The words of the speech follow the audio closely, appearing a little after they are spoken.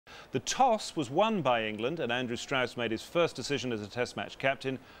The toss was won by England, and Andrew Strauss made his first decision as a Test match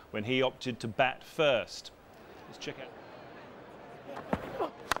captain when he opted to bat first. Let's check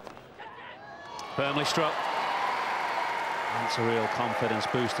out. Firmly struck. That's a real confidence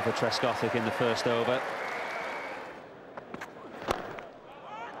booster for Trescothick in the first over.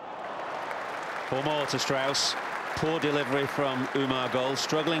 4 more to Strauss. Poor delivery from Umar Gul,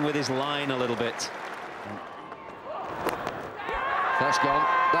 struggling with his line a little bit. That's gone,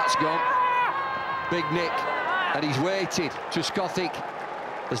 that's gone. Big nick, and he's waited. Trescothick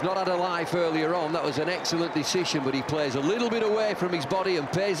has not had a life earlier on. That was an excellent decision, but he plays a little bit away from his body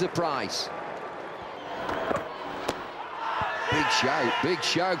and pays the price. Big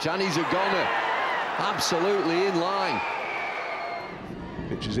shout, and he's a goner. Absolutely in line.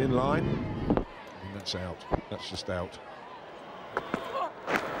 Pitch is in line, and that's out. That's just out.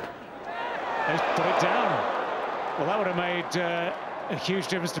 Let's put it down. Well, that would have made a huge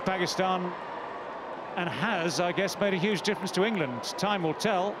difference to Pakistan, and has, I guess, made a huge difference to England. Time will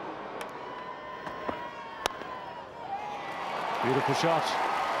tell. Beautiful shot.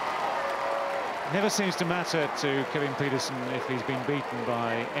 Never seems to matter to Kevin Pietersen if he's been beaten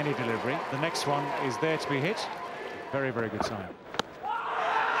by any delivery. The next one is there to be hit. Very, very good sign.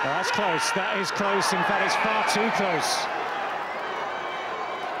 Oh, that's close. That is close. In fact, it's far too close.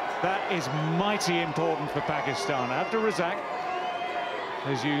 That is mighty important for Pakistan. Abdul Razak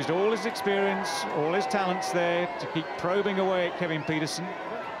has used all his experience, all his talents there to keep probing away at Kevin Pietersen.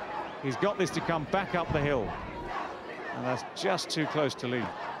 He's got this to come back up the hill. And that's just too close to lead.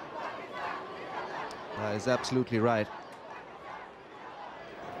 That is absolutely right.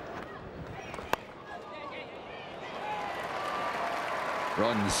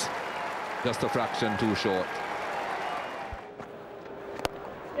 Runs just a fraction too short.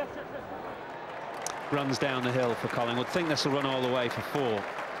 Runs down the hill for Collingwood. Think this will run all the way for 4.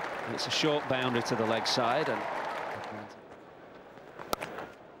 It's a short boundary to the leg side. And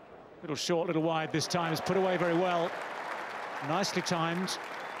little short, little wide this time. It's put away very well. Nicely timed.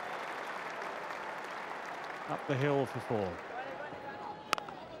 Up the hill for 4.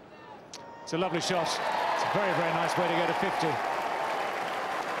 It's a lovely shot. It's a very, very nice way to go to 50.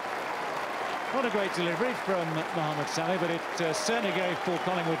 Not a great delivery from Mohammad Sami, but it certainly gave Paul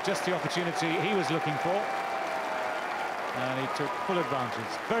Collingwood just the opportunity he was looking for. And he took full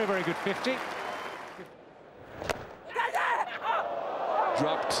advantage. Very, very good 50.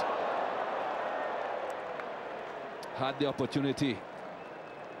 Dropped. Had the opportunity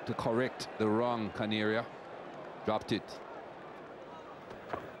to correct the wrong Canaria. Dropped it.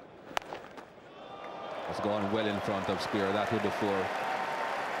 It's gone well in front of Spear. That was before.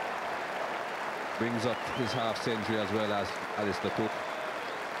 Brings up his half-century as well as Alistair Cook.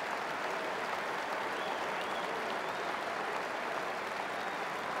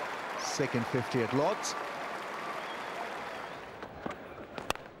 Second 50 at Lord's.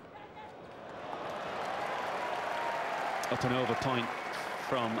 up and over point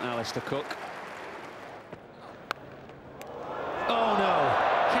from Alistair Cook. Oh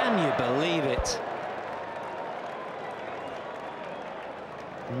no, can you believe it?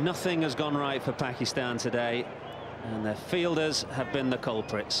 Nothing has gone right for Pakistan today, and their fielders have been the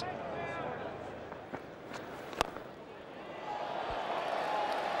culprits.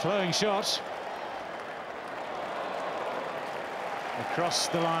 Flowing shot. Across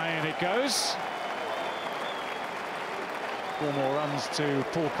the line it goes. 4 more runs to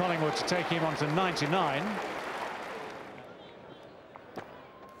Paul Collingwood to take him on to 99.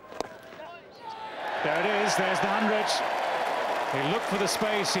 There it is, there's the 100. He looked for the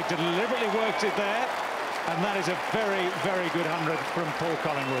space, he deliberately worked it there, and that is a very, very good 100 from Paul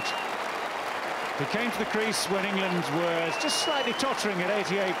Collingwood. He came to the crease when England were just slightly tottering at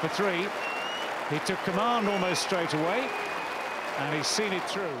 88 for 3. He took command almost straight away, and he's seen it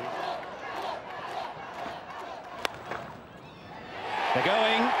through. They're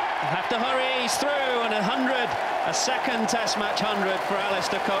going, have to hurry, he's through, and 100, a second Test match 100 for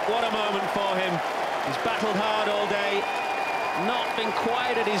Alistair Cook. What a moment for him. He's battled hard all day, not been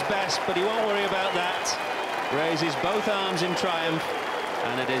quite at his best, but he won't worry about that. Raises both arms in triumph,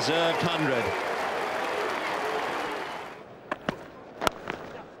 and a deserved 100.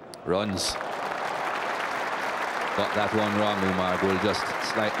 Runs. Got that one wrong, Umar Gul, just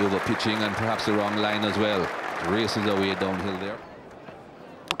slightly over pitching and perhaps the wrong line as well. Races away downhill there.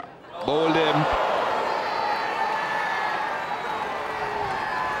 Bowled him.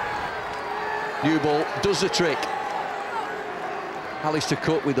 New ball does the trick. Alistair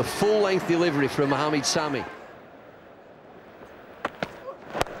Cook with a full-length delivery from Mohammad Sami.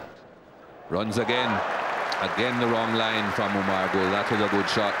 Runs again. Again the wrong line from Umar Gul. That was a good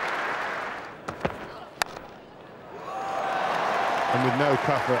shot. and with no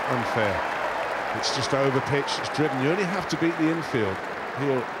cover, unfair. It's just over pitch, it's driven. You only have to beat the infield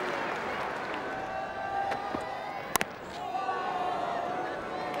here.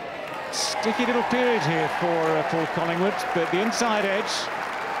 Sticky little period here for Paul Collingwood, but the inside edge,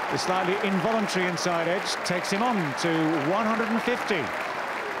 the slightly involuntary inside edge, takes him on to 150.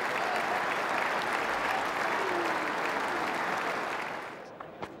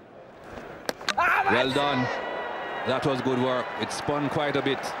 Well done. That was good work. It spun quite a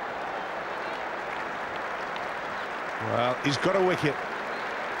bit. Well, he's got a wicket.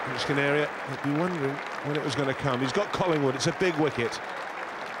 Which area, you'd be wondering when it was going to come. He's got Collingwood. It's a big wicket.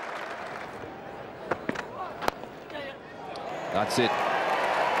 That's it.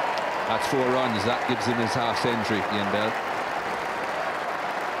 That's 4 runs. That gives him his half-century, Ian Bell.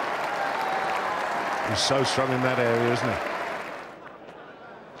 He's so strong in that area, isn't he?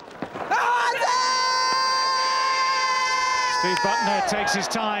 Steve Butner takes his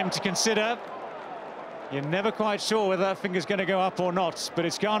time to consider. You're never quite sure whether that finger's going to go up or not, but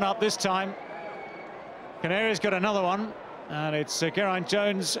it's gone up this time. Canaria's got another one, and it's Geraint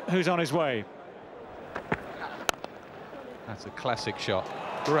Jones who's on his way. That's a classic shot.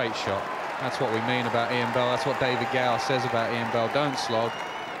 Great shot. That's what we mean about Ian Bell. That's what David Gower says about Ian Bell. Don't slog.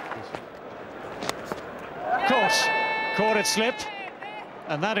 Caught it slip.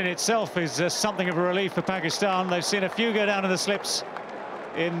 And that in itself is something of a relief for Pakistan. They've seen a few go down in the slips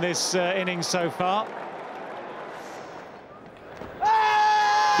in this innings so far.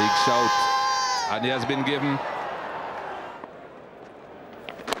 Big shout. And he has been given.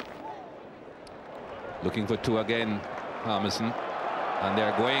 Looking for 2 again, Harmison. And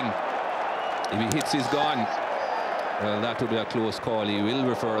they're going. If he hits, he's gone. Well, that will be a close call. He will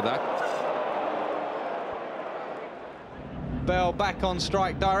refer that. Bell back on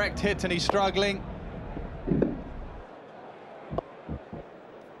strike, direct hit, and he's struggling.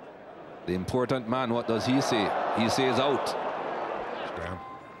 The important man, what does he say? He says out.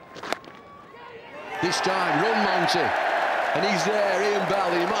 This time, run Monty. And he's there, Ian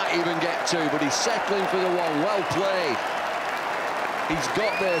Bell. He might even get 2, but he's settling for the 1. Well played. He's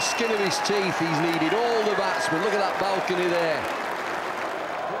got the skin of his teeth. He's needed all the batsmen. Look at that balcony there.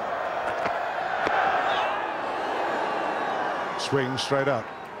 Swing straight up.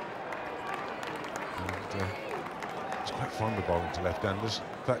 And, he's quite fond of bowling to left-handers.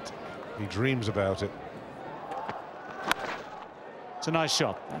 In fact, he dreams about it. It's a nice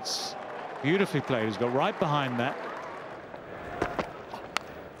shot. That's beautifully played. He's got right behind that.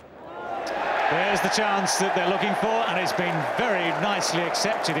 There's the chance that they're looking for, and it's been very nicely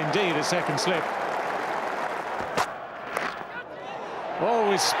accepted indeed, a second slip.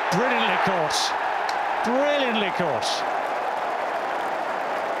 Oh, it's brilliantly caught. Brilliantly caught.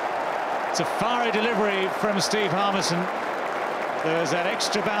 It's a fiery delivery from Steve Harmison. There's that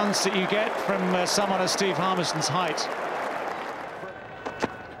extra bounce that you get from someone of Steve Harmison's height.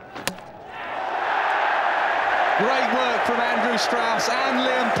 Great work from Andrew Strauss and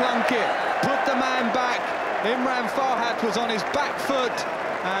Liam Plunkett. Put the man back. Imran Farhat was on his back foot,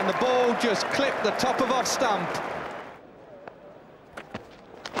 and the ball just clipped the top of off stump.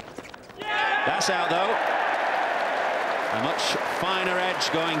 That's out, though. A much finer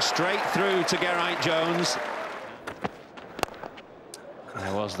edge going straight through to Geraint Jones.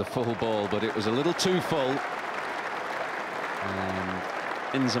 There was the full ball, but it was a little too full. And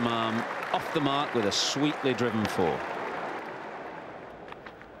Inzamam off the mark with a sweetly driven 4.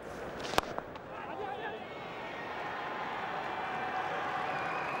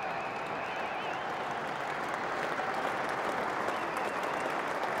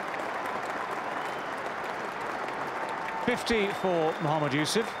 For Mohammad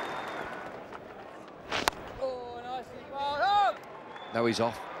Yousuf. Now he's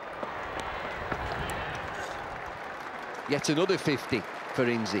off. Yet another 50 for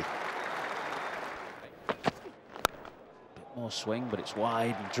Inzi. Bit more swing, but it's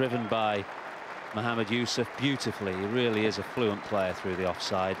wide and driven by Mohammad Yousuf beautifully. He really is a fluent player through the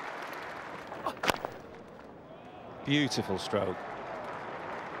offside. Beautiful stroke.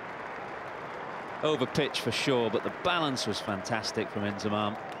 Over pitch for sure, but the balance was fantastic from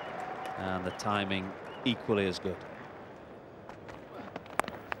Inzamam, and the timing equally as good.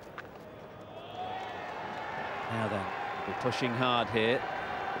 Now then, we're pushing hard here.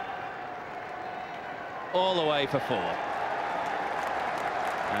 All the way for 4.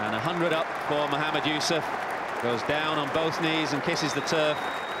 And 100 up for Mohammad Yousuf. Goes down on both knees and kisses the turf.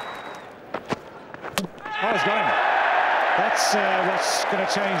 Oh, he's got him. That's what's going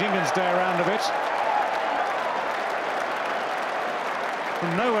to change England's day around a bit.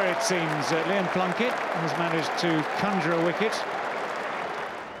 From nowhere, it seems, Liam Plunkett has managed to conjure a wicket.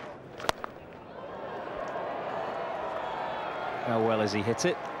 How well has he hit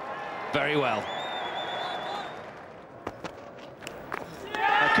it? Very well.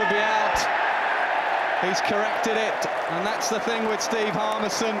 That could be out. He's corrected it, and that's the thing with Steve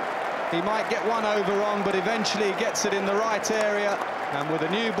Harmison. He might get one over wrong, but eventually he gets it in the right area, and with a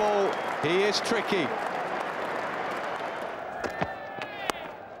new ball, he is tricky.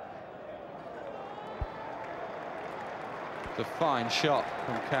 It's a fine shot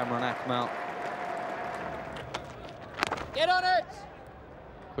from Cameron Akmal. Get on it!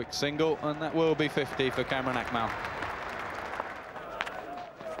 Quick single, and that will be 50 for Cameron Akmal.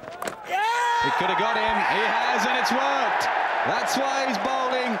 He could have got him. He has, and it's worked. That's why he's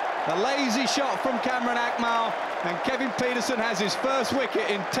bowling. A lazy shot from Cameron Akmal, and Kevin Pietersen has his first wicket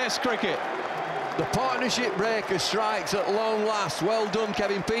in Test cricket. The partnership breaker strikes at long last. Well done,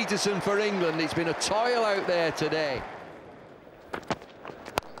 Kevin Pietersen, for England. It's been a toil out there today.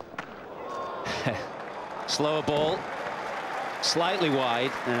 Slower ball, slightly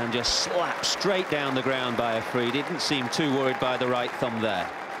wide, and just slapped straight down the ground by Afridi. Didn't seem too worried by the right thumb there.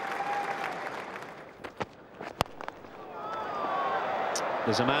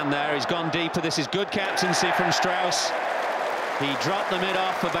 There's a man there, he's gone deeper. This is good captaincy from Strauss. He dropped the mid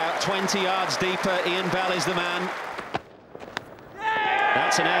off about 20 yards deeper. Ian Bell is the man.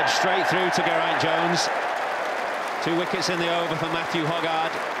 That's an edge straight through to Geraint Jones. 2 wickets in the over for Matthew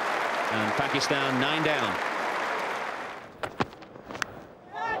Hoggard. And Pakistan 9 down.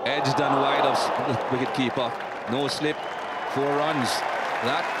 Edge done wide of the wicketkeeper. No slip, 4 runs.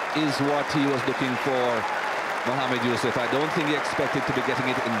 That is what he was looking for, Mohammad Yousuf. I don't think he expected to be getting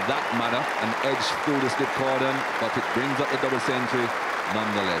it in that manner. An edge through the slip cordon, but it brings up the double century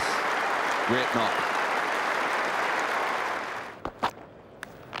nonetheless. Great knock.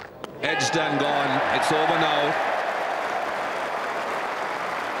 Edge done gone. It's over now.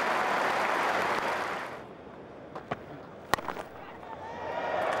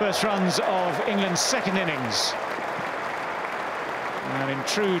 First runs of England's second innings. And in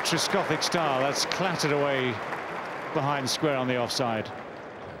true Trescothic style, that's clattered away behind square on the offside.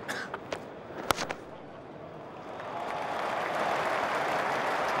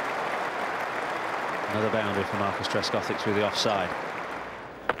 Another boundary for Marcus Trescothic through the offside.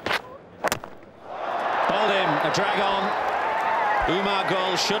 Bowled him, a drag on. Umar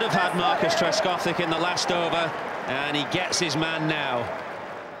Gul should have had Marcus Trescothic in the last over, and he gets his man now.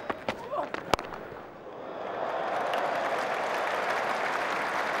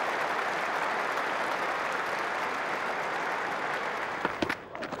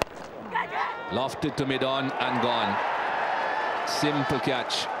 Lofted to mid-on and gone. Simple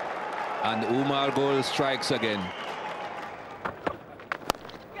catch. And Umar Gul strikes again.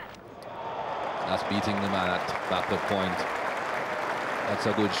 That's beating the man at backward point. That's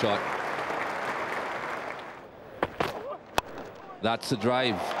a good shot. That's a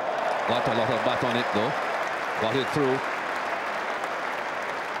drive. Got a lot of bat on it though. Got it through.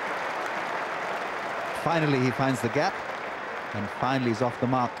 Finally, he finds the gap, and finally he's off the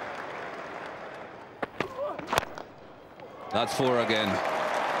mark. That's 4 again.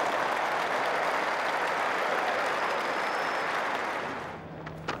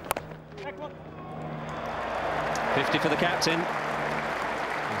 .50 for the captain.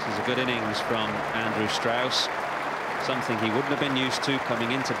 This is a good innings from Andrew Strauss. Something he wouldn't have been used to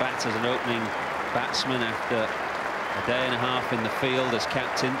coming into bat as an opening batsman after a day and a half in the field as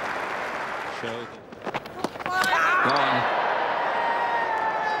captain. Showed.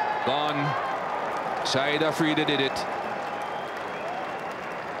 Gone. Shahid Afridi did it.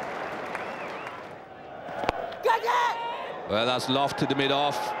 Well, that's lofted the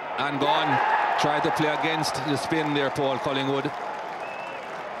mid-off and gone. Tried to play against the spin there, Paul Collingwood.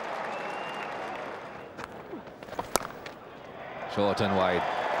 Short and wide.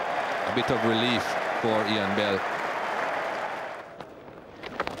 A bit of relief for Ian Bell.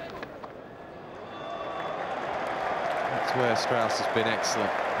 That's where Strauss has been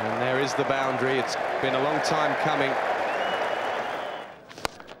excellent. And there is the boundary. It's been a long time coming.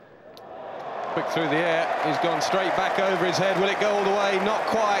 Quick through the air. He's gone straight back over his head. Will it go all the way? Not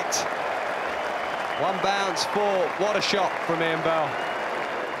quite. One bounce, 4. What a shot from Ian Bell.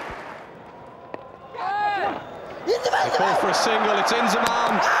 They call for a single. It's in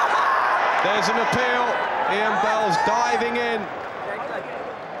Zaman. There's an appeal. Ian Bell's diving in.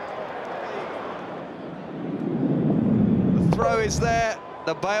 The throw is there.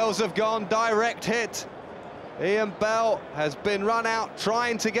 The bails have gone. Direct hit. Ian Bell has been run out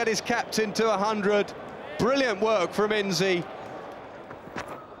trying to get his captain to 100. Brilliant work from Inzi.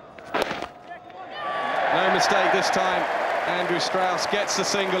 No mistake this time. Andrew Strauss gets the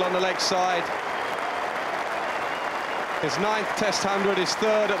single on the leg side. His 9th Test 100, his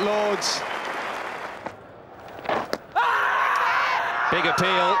 3rd at Lord's. Big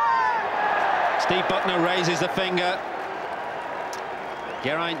appeal. Steve Buckner raises the finger.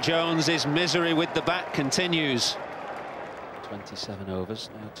 Geraint Jones's misery with the bat continues. 27 overs,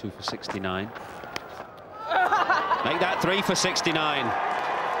 now 2 for 69. Make that 3 for 69.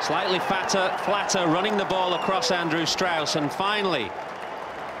 Slightly flatter, running the ball across Andrew Strauss, and finally,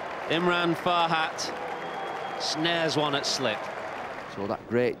 Imran Farhat snares one at slip. So that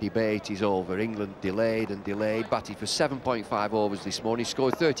great debate is over. England delayed and delayed, batted for 7.5 overs this morning,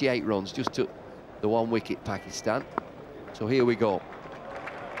 scored 38 runs, just took the 1 wicket Pakistan. So here we go.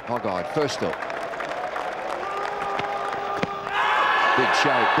 Hoggard first up. Big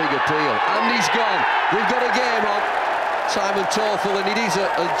shout, big appeal, and he's gone. We've got a game on. Simon Toffel, and it is a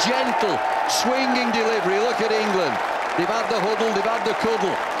gentle, swinging delivery. Look at England. They've had the huddle, they've had the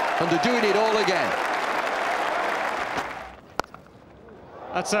cuddle, and they're doing it all again.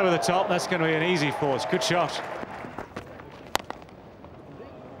 That's over the top. That's going to be an easy force. Good shot.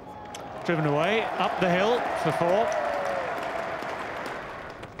 Driven away, up the hill for 4.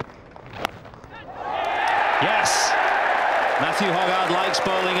 Yes! Matthew Hoggard likes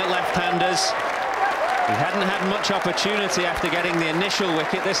bowling at left-handers. He hadn't had much opportunity after getting the initial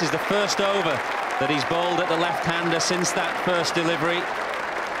wicket. This is the first over that he's bowled at the left-hander since that first delivery.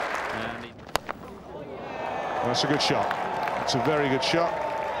 Well, that's a good shot. It's a very good shot.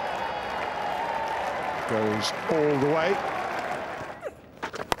 Goes all the way.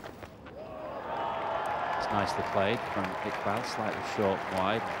 It's nicely played from Iqbal, slightly short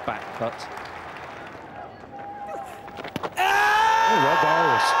wide, back cut. Oh, well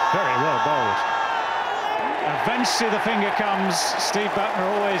bowled, very well bowled. Eventually the finger comes. Steve Buckner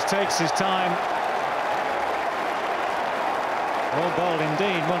always takes his time. Well bowled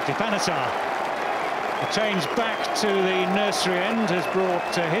indeed, Monty Panesar. The change back to the nursery end has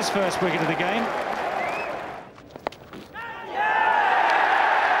brought his first wicket of the game.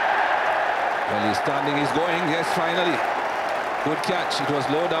 Well, his standing is going, yes, finally. Good catch, it was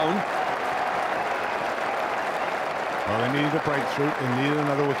low down. Well, they needed a breakthrough, they needed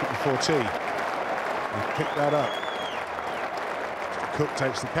another wicket before tea. They picked that up. Cook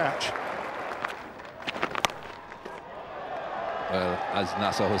takes the catch. Well, as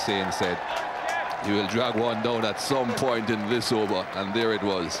Nasser Hussain said, you will drag one down at some point in this over, and there it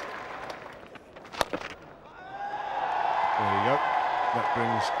was. There you go. That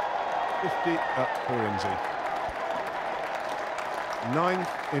brings 50 up for Inzi.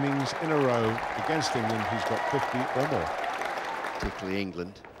 9th innings in a row against England. He's got 50 or more. Particularly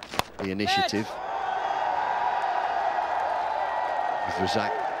England, the initiative. As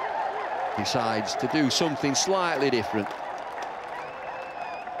Razak decides to do something slightly different.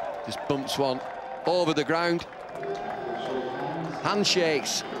 Just bumps one over the ground.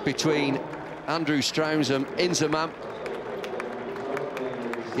 Handshakes between Andrew Strauss and Inzamam.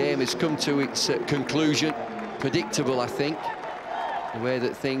 The game has come to its conclusion. Predictable, I think, the way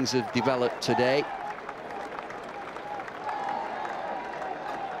that things have developed today.